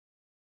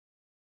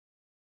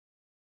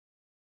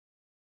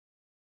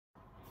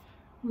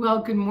Well,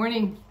 good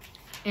morning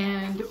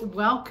and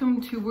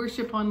welcome to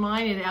worship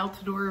online at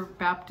Altadore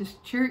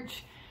Baptist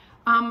Church.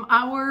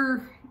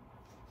 Our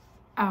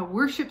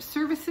worship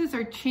services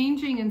are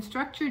changing in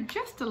structure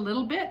just a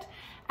little bit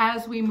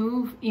as we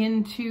move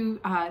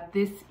into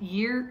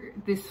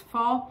this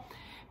fall.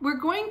 We're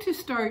going to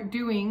start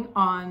doing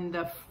on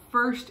the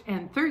first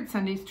and third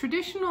Sundays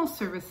traditional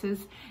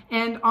services,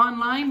 and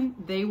online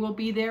they will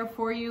be there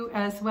for you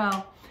as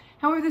well.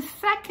 However, the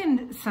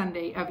second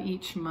Sunday of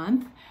each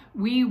month,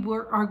 we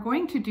are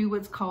going to do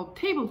what's called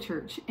table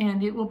church,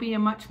 and it will be a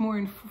much more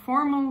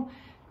informal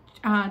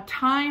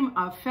time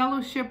of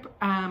fellowship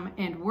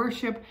and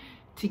worship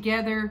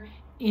together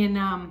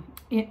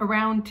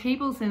around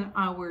tables in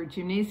our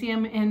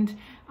gymnasium, and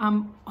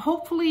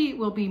hopefully it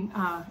will be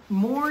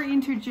more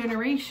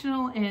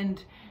intergenerational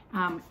and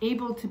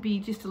able to be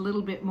just a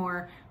little bit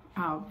more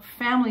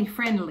family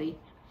friendly.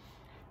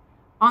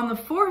 On the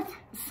fourth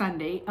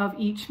Sunday of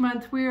each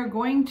month, we are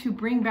going to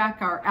bring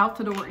back our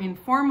Altadore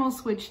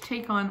Informals, which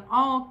take on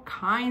all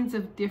kinds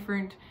of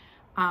different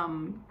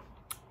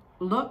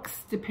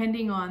looks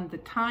depending on the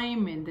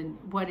time and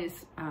what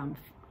is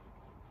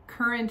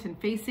current and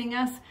facing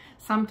us.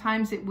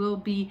 Sometimes it will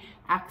be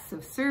acts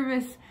of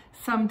service.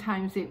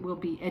 Sometimes it will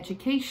be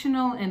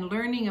educational and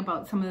learning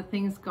about some of the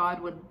things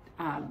God would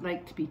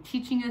like to be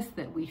teaching us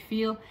that we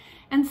feel.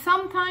 And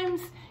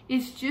sometimes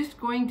it's just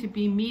going to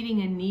be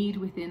meeting a need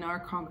within our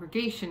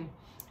congregation.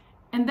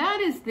 And that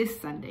is this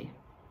Sunday.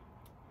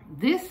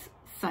 This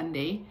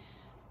Sunday,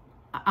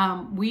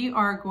 we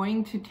are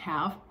going to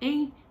have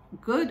a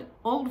good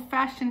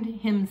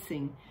old-fashioned hymn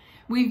sing.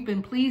 We've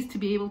been pleased to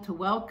be able to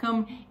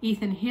welcome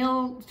Ethan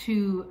Hill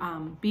to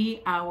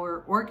be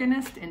our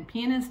organist and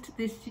pianist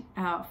this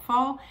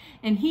fall,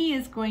 and he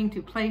is going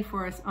to play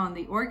for us on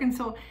the organ.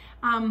 So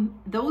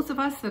those of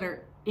us that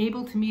are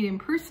able to meet in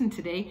person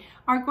today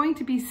are going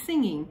to be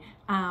singing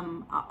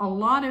a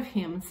lot of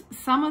hymns.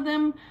 Some of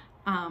them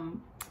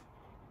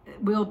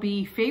will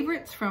be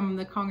favorites from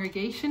the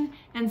congregation,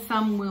 and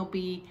some will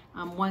be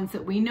ones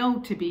that we know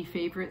to be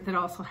favorite that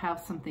also have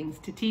some things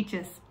to teach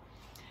us.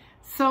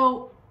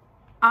 So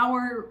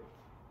our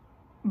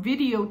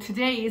video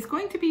today is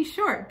going to be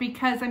short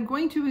because I'm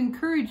going to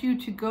encourage you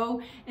to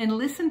go and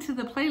listen to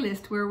the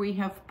playlist where we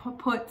have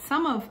put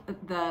some of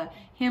the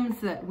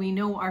hymns that we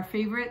know are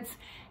favorites,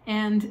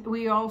 and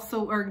we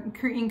also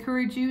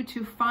encourage you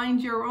to find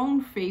your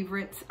own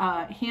favorites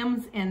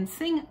hymns and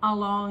sing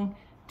along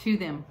to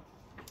them.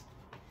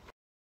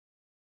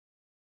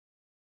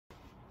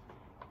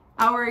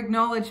 Our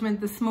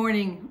acknowledgement this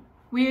morning.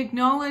 We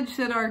acknowledge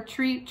that our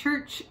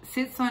church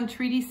sits on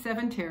Treaty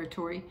 7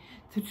 territory,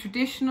 the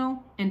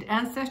traditional and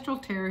ancestral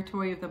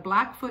territory of the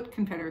Blackfoot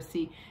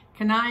Confederacy,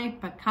 Kainai,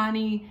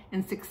 Piikani,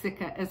 and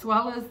Siksika, as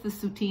well as the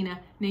Tsuut'ina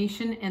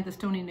Nation and the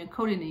Stoney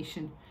Nakoda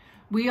Nation.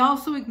 We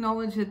also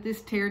acknowledge that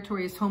this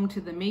territory is home to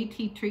the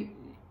Métis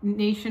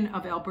Nation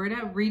of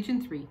Alberta,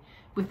 Region 3,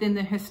 within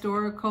the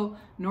historical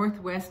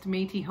Northwest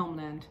Métis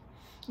homeland.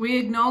 We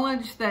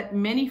acknowledge that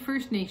many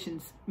First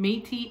Nations,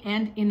 Métis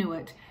and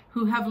Inuit,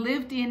 who have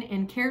lived in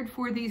and cared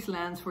for these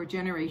lands for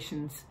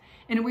generations.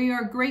 And we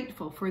are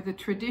grateful for the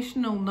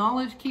traditional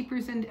knowledge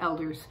keepers and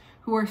elders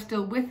who are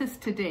still with us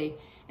today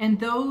and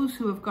those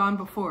who have gone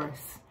before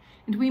us.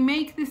 And we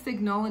make this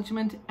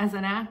acknowledgement as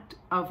an act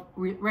of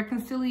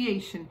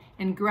reconciliation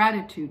and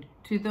gratitude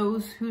to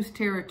those whose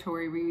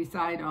territory we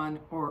reside on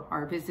or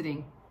are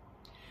visiting.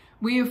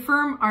 We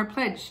affirm our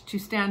pledge to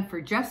stand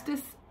for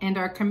justice and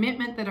our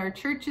commitment that our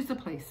church is a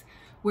place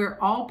where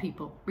all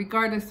people,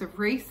 regardless of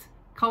race,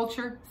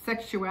 culture,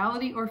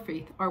 sexuality, or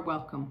faith, are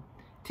welcome.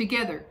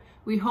 Together,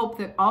 we hope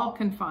that all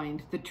can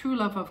find the true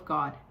love of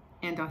God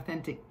and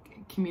authentic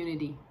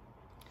community.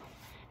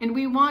 And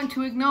we want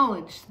to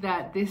acknowledge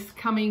that this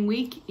coming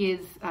week is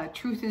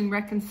Truth and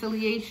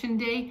Reconciliation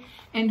Day,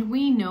 and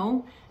we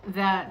know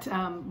that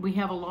we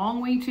have a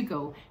long way to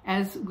go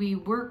as we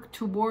work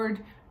toward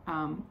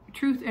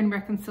truth and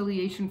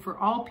reconciliation for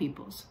all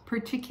peoples,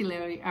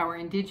 particularly our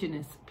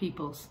Indigenous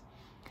peoples.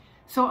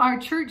 So our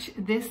church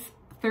this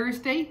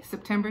Thursday,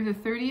 September the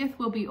 30th,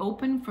 will be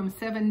open from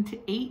 7 to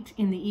 8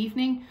 in the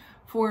evening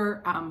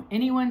for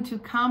anyone to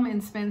come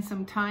and spend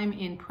some time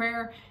in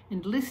prayer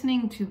and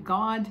listening to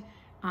God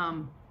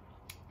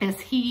as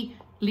He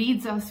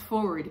leads us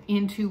forward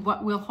into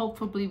what will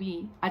hopefully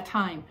be a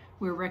time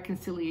where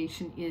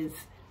reconciliation is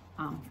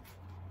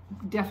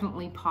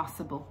definitely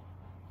possible.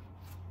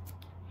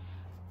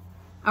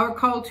 Our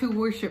call to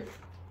worship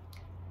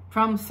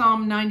from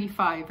Psalm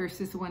 95,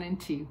 verses 1 and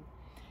 2.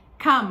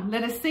 Come,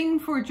 let us sing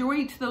for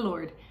joy to the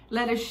Lord.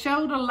 Let us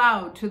shout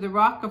aloud to the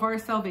rock of our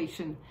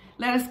salvation.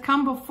 Let us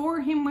come before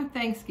Him with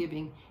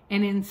thanksgiving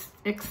and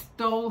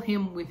extol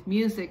Him with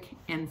music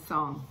and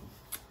song.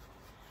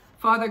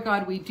 Father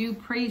God, we do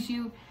praise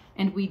You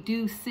and we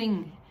do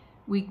sing.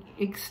 We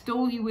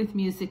extol You with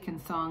music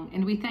and song,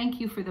 and we thank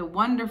You for the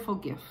wonderful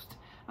gift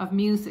of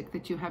music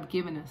that You have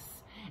given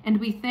us. And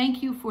we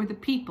thank You for the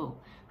people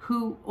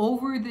who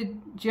over the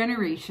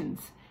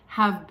generations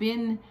have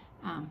been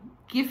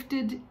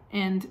gifted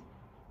and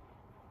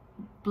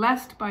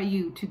blessed by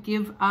you to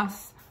give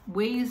us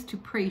ways to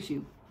praise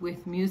you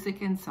with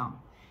music and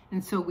song.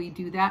 And so we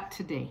do that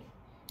today.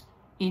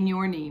 In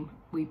your name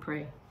we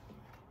pray.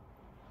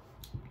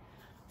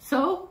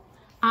 So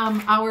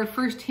our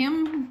first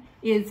hymn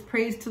is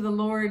Praise to the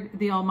Lord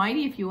the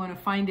Almighty, if you want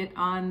to find it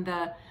on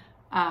the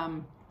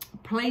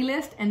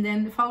playlist, and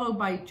then followed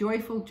by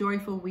Joyful,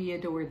 Joyful, We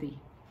Adore Thee.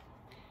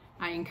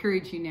 I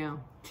encourage you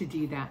now to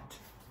do that.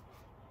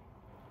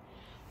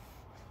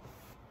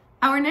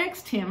 Our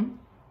next hymn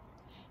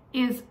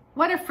is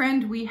What a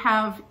Friend We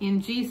Have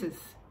in Jesus.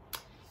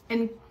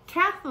 And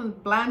Kathleen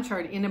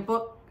Blanchard, in a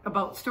book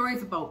about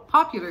stories about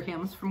popular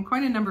hymns from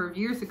quite a number of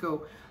years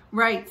ago,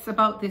 writes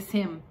about this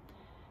hymn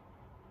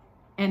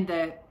and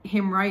the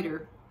hymn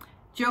writer.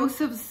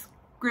 Joseph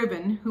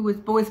Scriven, who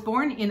was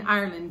born in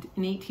Ireland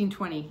in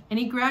 1820, and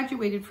he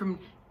graduated from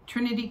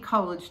Trinity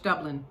College,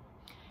 Dublin.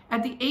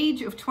 At the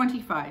age of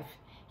 25,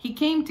 he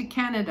came to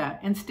Canada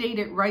and stayed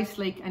at Rice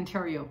Lake,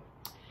 Ontario.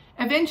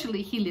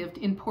 Eventually, he lived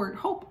in Port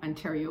Hope,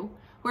 Ontario,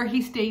 where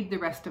he stayed the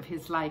rest of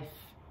his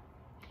life.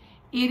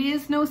 It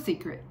is no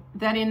secret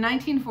that in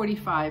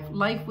 1945,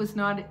 life was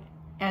not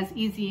as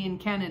easy in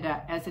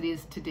Canada as it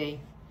is today.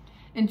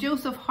 And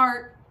Joseph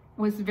Hart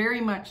was very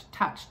much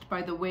touched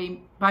by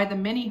the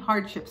many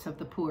hardships of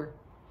the poor.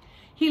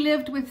 He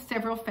lived with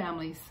several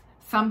families,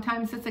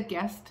 sometimes as a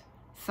guest,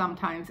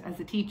 sometimes as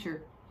a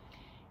teacher.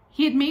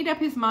 He had made up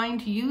his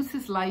mind to use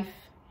his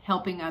life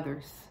helping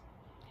others.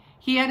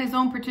 He had his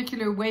own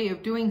particular way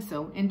of doing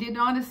so and did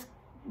not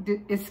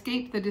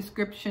escape the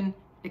description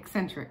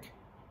eccentric.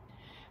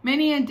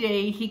 Many a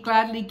day he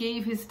gladly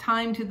gave his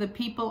time to the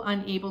people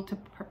unable to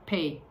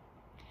pay.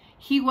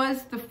 He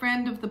was the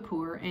friend of the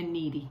poor and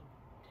needy.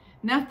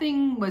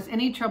 Nothing was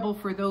any trouble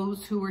for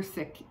those who were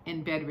sick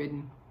and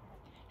bedridden.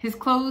 His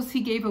clothes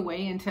he gave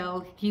away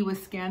until he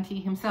was scanty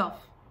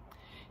himself.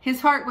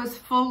 His heart was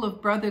full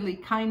of brotherly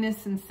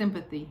kindness and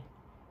sympathy.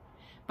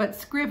 But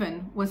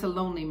Scriven was a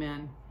lonely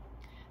man.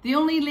 The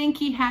only link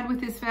he had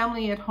with his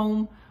family at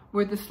home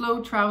were the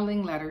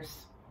slow-traveling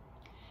letters.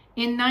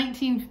 In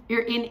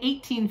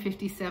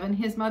 1857,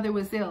 his mother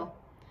was ill.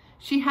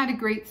 She had a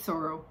great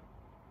sorrow.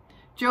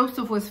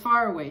 Joseph was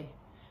far away,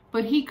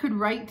 but he could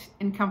write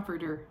and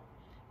comfort her.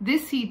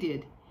 This he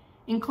did.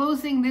 In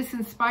closing, this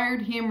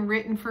inspired hymn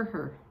written for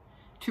her,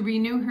 to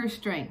renew her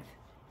strength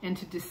and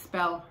to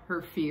dispel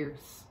her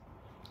fears.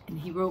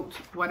 And he wrote,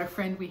 What a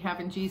Friend We Have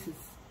in Jesus.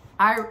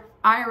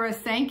 Ira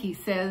Sankey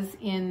says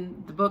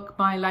in the book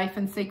My Life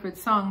and Sacred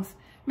Songs,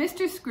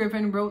 Mr.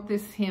 Scriven wrote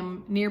this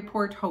hymn near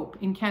Port Hope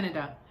in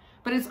Canada,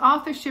 but his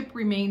authorship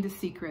remained a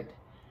secret.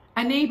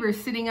 A neighbor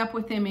sitting up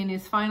with him in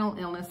his final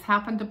illness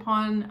happened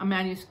upon a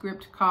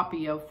manuscript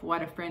copy of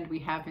What a Friend We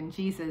Have in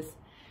Jesus,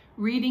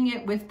 reading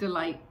it with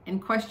delight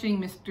and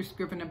questioning Mr.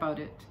 Scriven about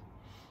it.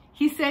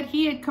 He said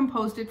he had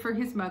composed it for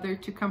his mother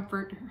to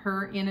comfort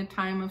her in a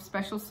time of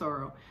special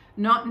sorrow,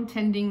 not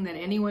intending that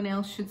anyone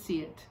else should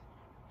see it.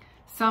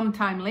 Some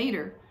time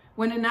later,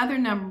 when another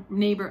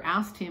neighbor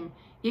asked him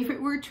if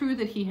it were true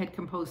that he had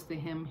composed the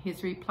hymn,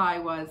 his reply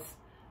was,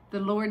 The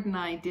Lord and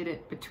I did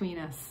it between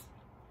us.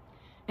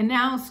 And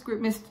now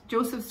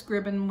Joseph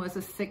Scriven was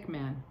a sick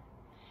man.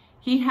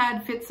 He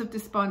had fits of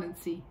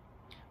despondency.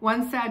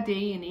 One sad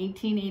day in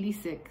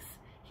 1886,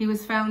 he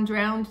was found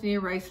drowned near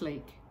Rice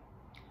Lake.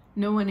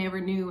 No one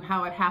ever knew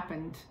how it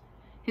happened.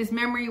 His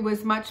memory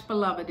was much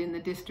beloved in the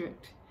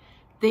district.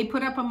 They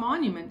put up a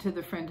monument to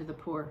the friend of the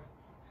poor.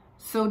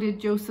 So did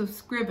Joseph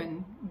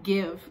Scriven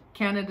give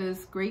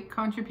Canada's great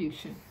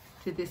contribution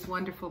to this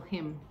wonderful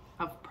hymn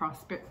of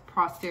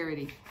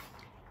posterity.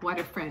 What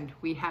a friend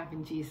we have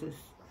in Jesus.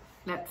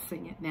 Let's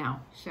sing it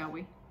now, shall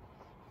we?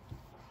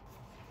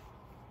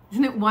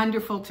 Isn't it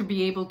wonderful to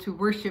be able to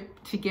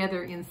worship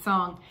together in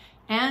song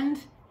and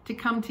to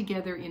come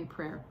together in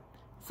prayer?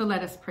 So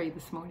let us pray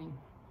this morning.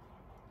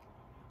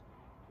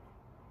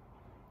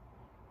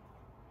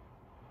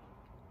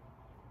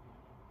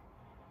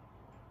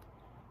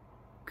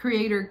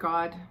 Creator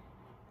God,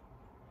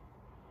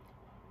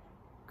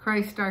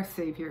 Christ our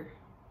Savior,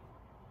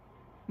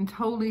 and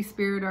Holy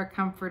Spirit our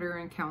Comforter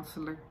and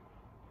Counselor,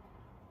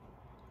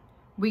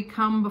 we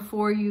come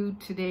before you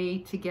today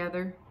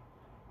together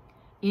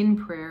in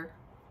prayer,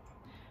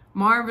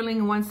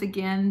 marveling once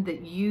again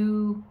that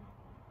you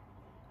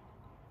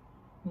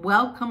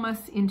welcome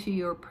us into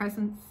your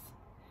presence.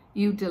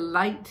 You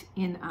delight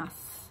in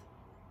us.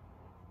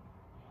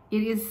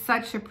 It is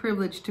such a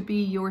privilege to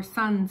be your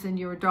sons and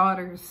your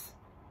daughters.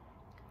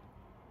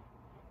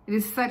 It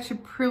is such a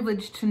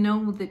privilege to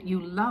know that you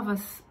love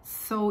us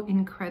so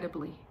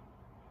incredibly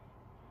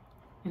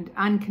and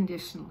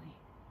unconditionally,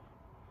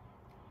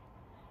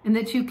 and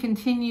that you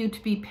continue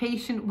to be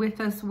patient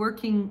with us,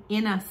 working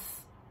in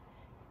us,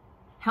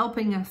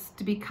 helping us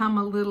to become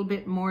a little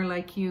bit more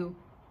like you.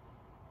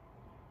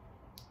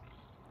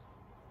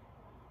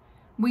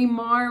 We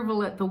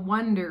marvel at the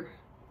wonder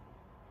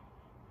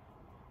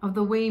of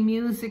the way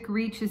music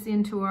reaches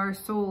into our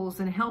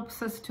souls and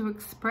helps us to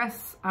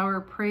express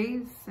our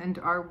praise and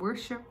our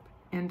worship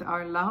and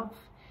our love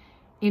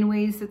in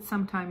ways that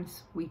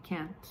sometimes we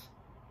can't.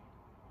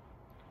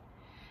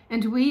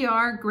 And we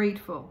are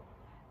grateful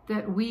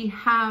that we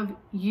have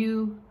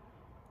you,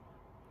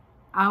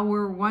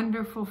 our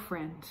wonderful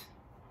friend,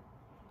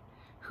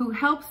 who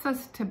helps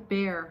us to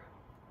bear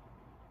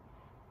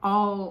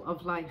all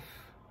of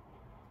life.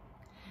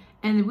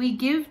 And we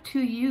give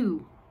to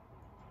you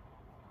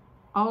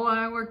all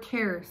our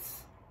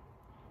cares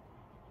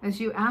as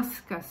you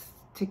ask us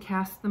to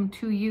cast them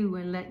to you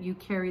and let you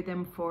carry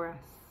them for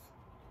us.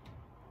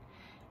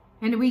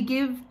 And we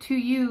give to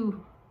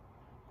you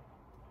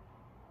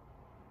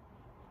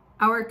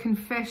our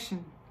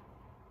confession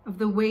of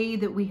the way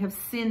that we have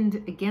sinned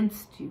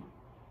against you.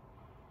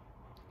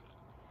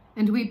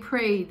 And we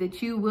pray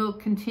that you will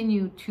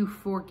continue to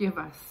forgive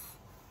us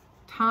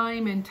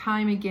time and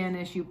time again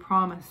as you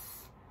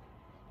promise.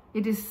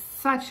 It is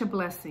such a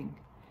blessing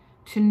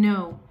to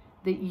know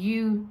that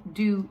you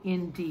do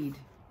indeed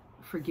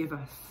forgive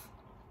us,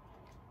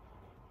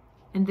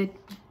 and that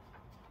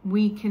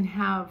we can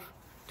have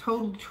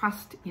total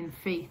trust in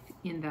faith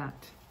in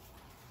that.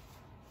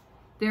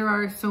 There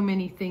are so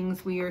many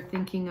things we are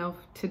thinking of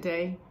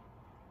today.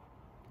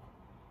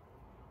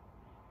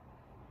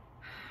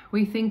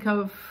 We think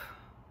of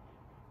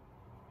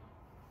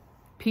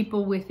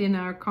people within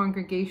our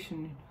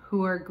congregation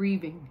who are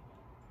grieving.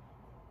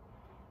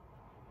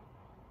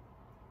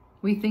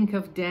 We think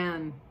of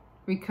Dan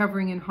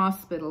recovering in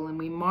hospital, and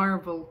we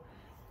marvel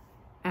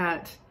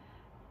at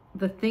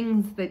the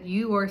things that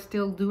you are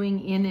still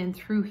doing in and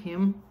through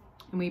him,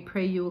 and we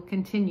pray you will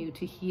continue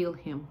to heal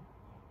him.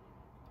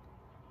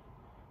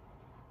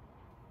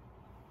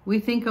 We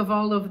think of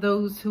all of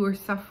those who are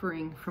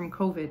suffering from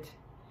COVID,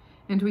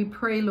 and we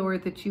pray,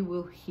 Lord, that you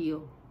will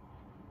heal.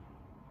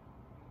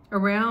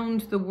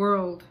 Around the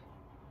world,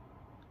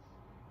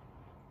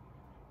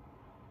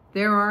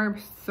 there are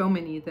so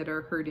many that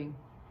are hurting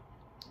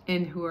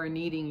and who are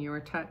needing your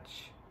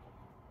touch.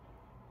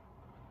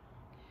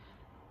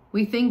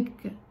 We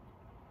think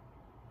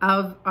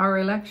of our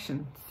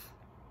elections,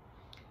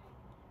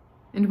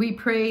 and we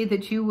pray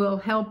that you will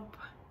help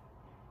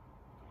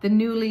the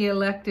newly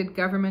elected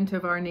government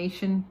of our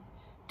nation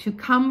to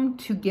come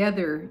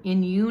together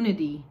in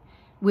unity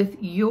with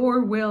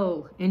your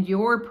will and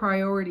your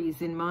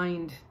priorities in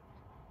mind.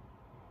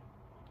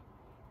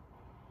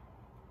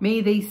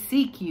 May they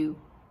seek you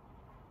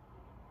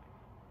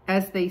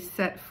as they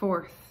set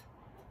forth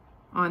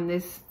on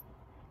this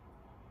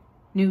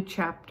new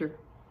chapter.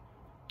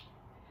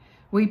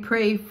 We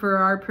pray for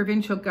our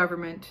provincial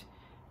government,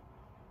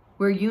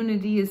 where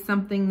unity is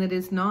something that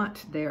is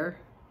not there,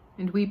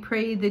 and we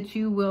pray that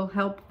you will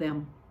help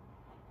them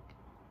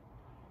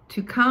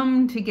to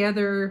come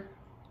together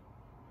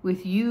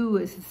with you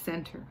as the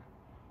center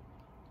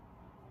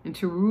and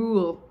to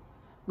rule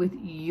with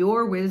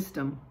your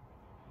wisdom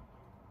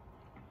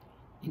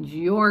and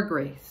your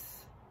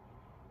grace.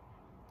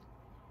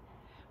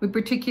 We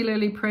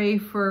particularly pray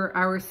for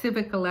our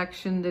civic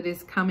election that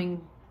is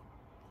coming.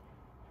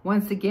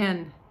 Once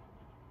again,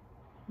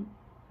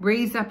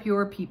 raise up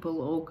your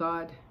people, O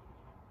God,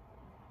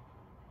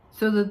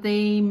 so that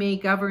they may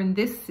govern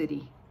this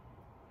city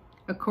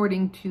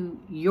according to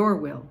your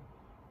will.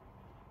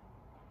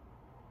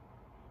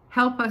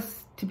 Help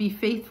us to be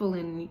faithful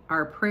in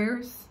our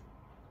prayers.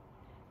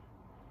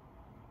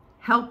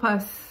 Help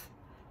us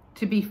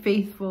to be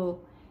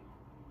faithful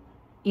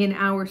in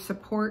our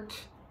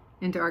support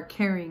and our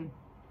caring.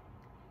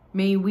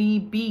 May we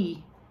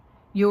be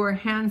your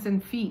hands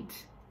and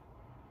feet,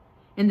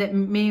 and that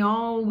may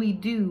all we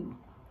do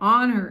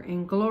honor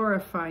and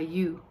glorify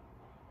you.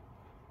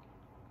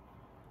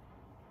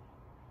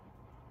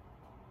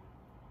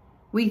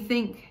 We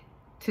think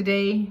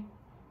today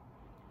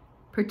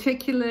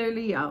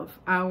particularly of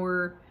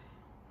our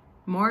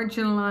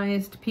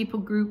marginalized people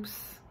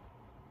groups.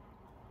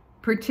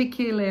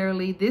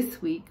 Particularly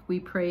this week, we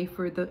pray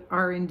for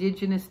our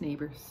Indigenous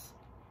neighbors.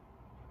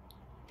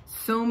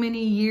 So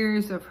many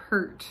years of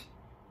hurt,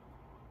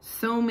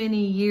 so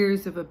many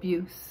years of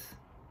abuse.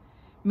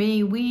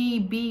 May we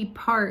be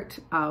part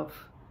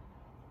of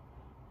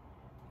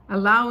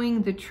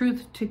allowing the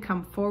truth to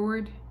come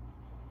forward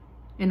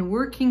and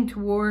working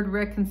toward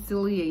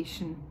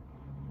reconciliation,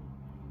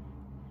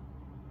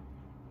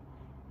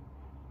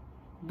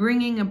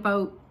 bringing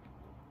about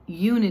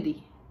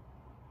unity,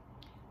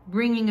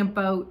 bringing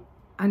about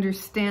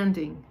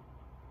understanding,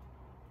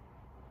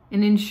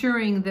 and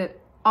ensuring that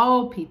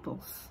all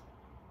peoples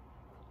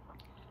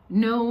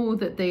know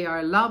that they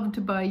are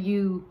loved by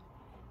you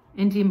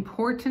and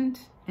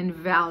important and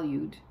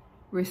valued,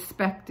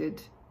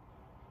 respected.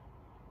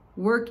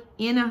 Work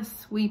in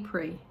us, we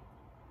pray.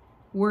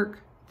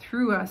 Work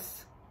through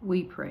us,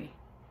 we pray.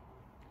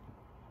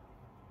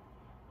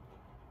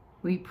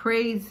 We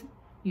praise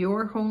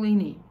your holy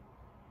name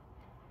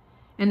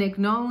and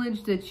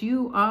acknowledge that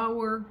you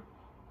are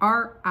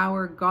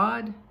our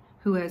God,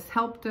 who has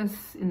helped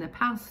us in the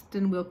past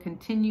and will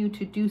continue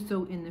to do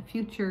so in the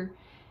future,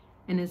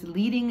 and is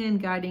leading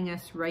and guiding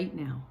us right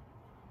now.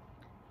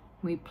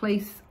 We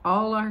place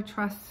all our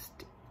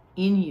trust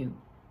in you,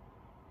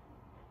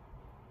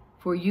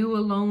 for you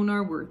alone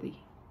are worthy.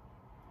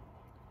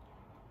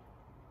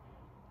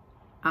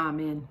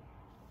 Amen.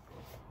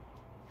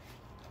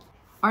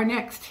 Our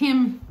next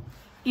hymn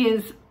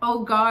is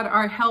 "O God,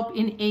 Our Help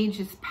in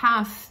Ages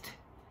Past."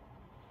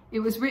 It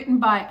was written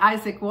by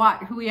Isaac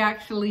Watt, who we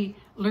actually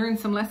learned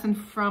some lessons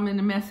from in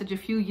a message a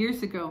few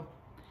years ago.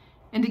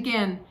 And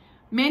again,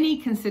 many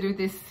consider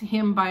this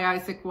hymn by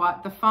Isaac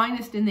Watt the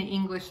finest in the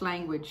English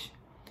language.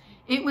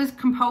 It was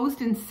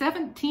composed in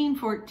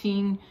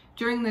 1714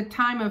 during the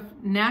time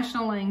of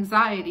national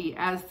anxiety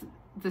as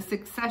the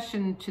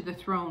succession to the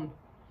throne.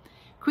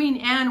 Queen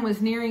Anne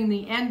was nearing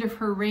the end of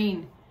her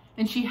reign,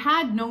 and she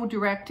had no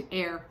direct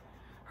heir.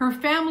 Her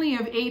family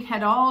of 8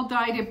 had all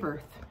died at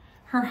birth.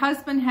 Her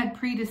husband had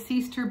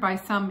predeceased her by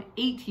some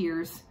 8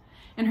 years,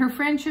 and her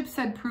friendships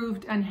had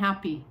proved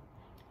unhappy.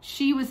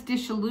 She was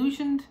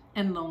disillusioned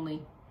and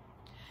lonely.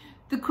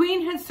 The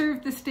Queen had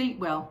served the state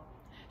well.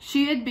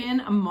 She had been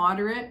a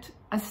moderate,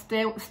 a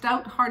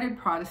stout-hearted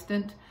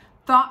Protestant,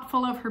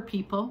 thoughtful of her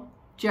people,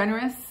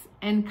 generous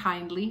and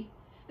kindly,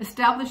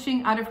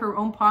 establishing out of her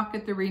own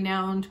pocket the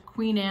renowned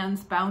Queen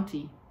Anne's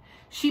bounty.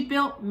 She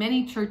built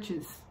many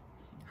churches.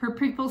 Her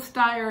people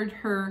styled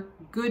her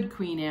Good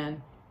Queen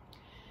Anne.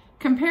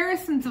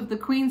 Comparisons of the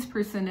Queen's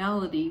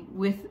personality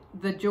with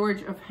the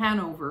George of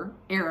Hanover,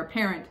 heir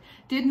apparent,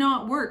 did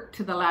not work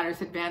to the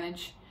latter's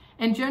advantage,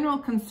 and general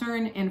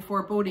concern and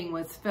foreboding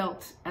was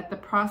felt at the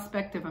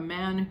prospect of a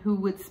man who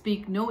would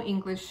speak no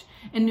English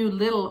and knew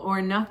little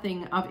or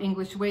nothing of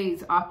English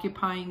ways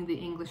occupying the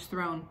English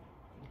throne.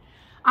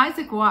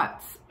 Isaac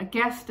Watts, a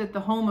guest at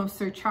the home of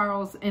Sir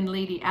Charles and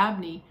Lady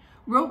Abney,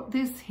 wrote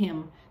this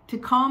hymn to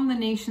calm the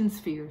nation's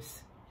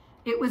fears.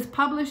 It was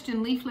published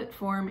in leaflet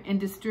form and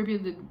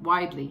distributed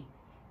widely.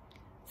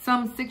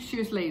 Some 6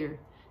 years later,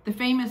 the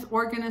famous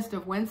organist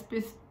of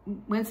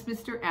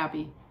Westminster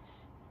Abbey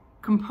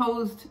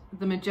composed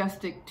the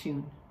majestic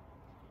tune,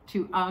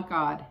 "To Our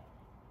God,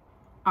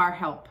 Our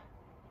Help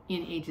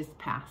in Ages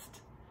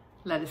Past."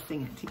 Let us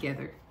sing it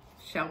together,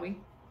 shall we?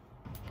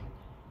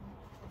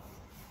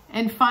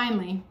 And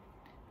finally,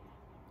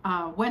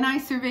 "When I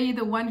Survey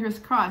the Wondrous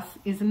Cross"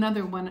 is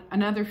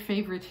another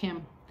favorite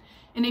hymn.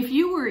 And if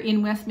you were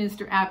in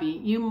Westminster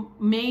Abbey, you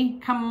may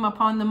come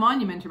upon the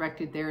monument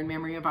erected there in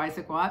memory of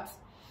Isaac Watts,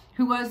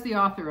 who was the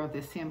author of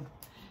this hymn.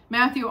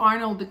 Matthew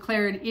Arnold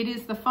declared, "It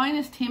is the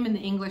finest hymn in the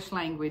English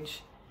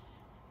language."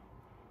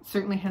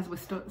 Certainly has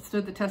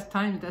withstood the test of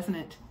time, doesn't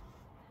it?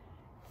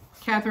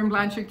 Catherine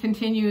Blanchard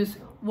continues,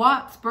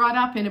 "Watts, brought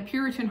up in a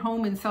Puritan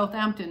home in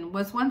Southampton,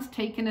 was once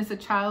taken as a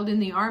child in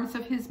the arms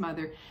of his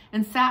mother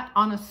and sat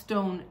on a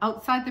stone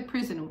outside the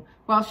prison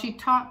while she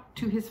talked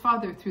to his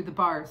father through the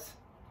bars.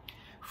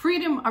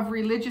 Freedom of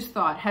religious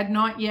thought had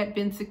not yet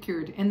been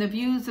secured, and the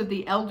views of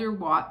the elder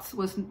Watts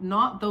was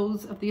not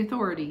those of the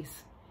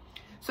authorities.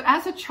 So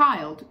as a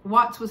child,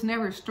 Watts was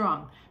never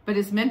strong, but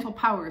his mental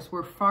powers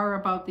were far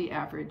above the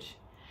average.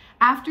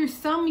 After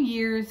some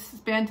years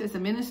spent as a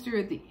minister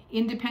at the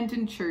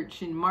Independent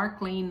Church in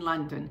Mark Lane,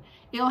 London,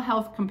 ill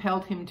health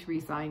compelled him to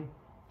resign.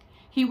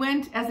 He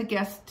went as a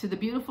guest to the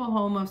beautiful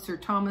home of Sir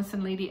Thomas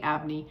and Lady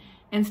Abney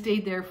and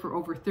stayed there for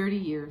over 30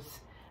 years,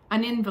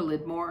 an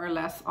invalid more or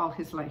less all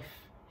his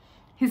life.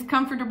 His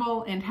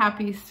comfortable and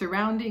happy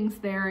surroundings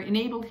there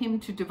enabled him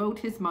to devote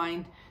his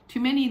mind to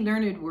many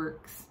learned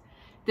works.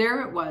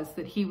 There it was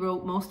that he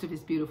wrote most of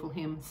his beautiful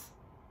hymns.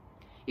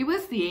 It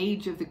was the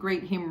age of the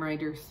great hymn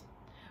writers.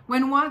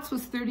 When Watts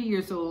was 30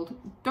 years old,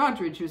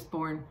 Doddridge was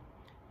born.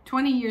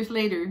 20 years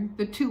later,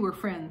 the two were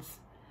friends.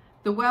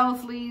 The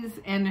Welsleys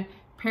and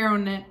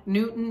Perronet,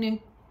 Newton and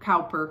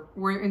Cowper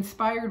were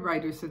inspired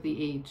writers of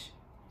the age.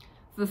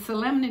 The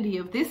solemnity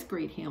of this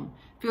great hymn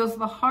fills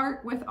the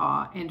heart with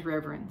awe and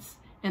reverence,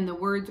 and the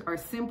words are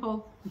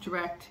simple,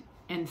 direct,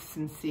 and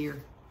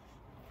sincere.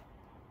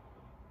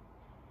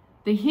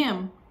 The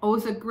hymn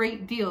owes a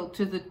great deal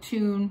to the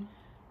tune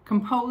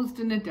composed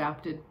and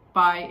adapted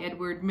by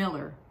Edward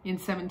Miller in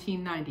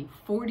 1790,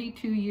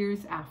 42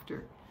 years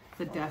after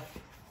the death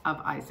of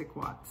Isaac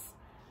Watts.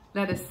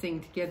 Let us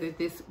sing together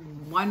this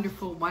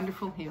wonderful,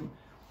 wonderful hymn,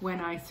 "When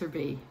I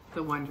Survey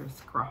the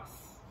Wondrous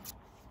Cross."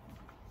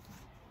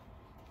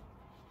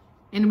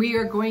 And we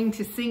are going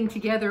to sing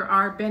together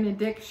our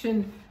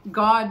benediction,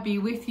 "God be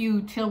with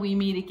you till we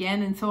meet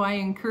again." And so I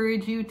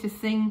encourage you to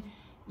sing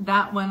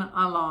that one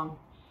along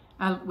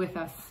with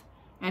us.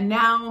 "And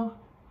now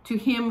to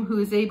him who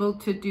is able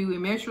to do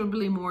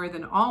immeasurably more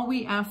than all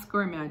we ask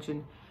or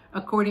imagine,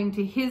 according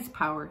to his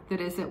power that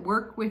is at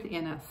work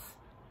within us,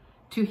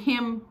 to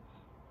him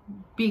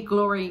be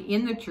glory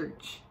in the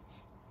church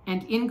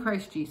and in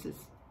Christ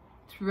Jesus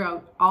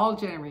throughout all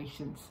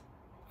generations,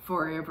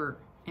 forever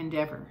and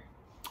ever.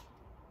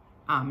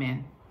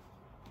 Amen."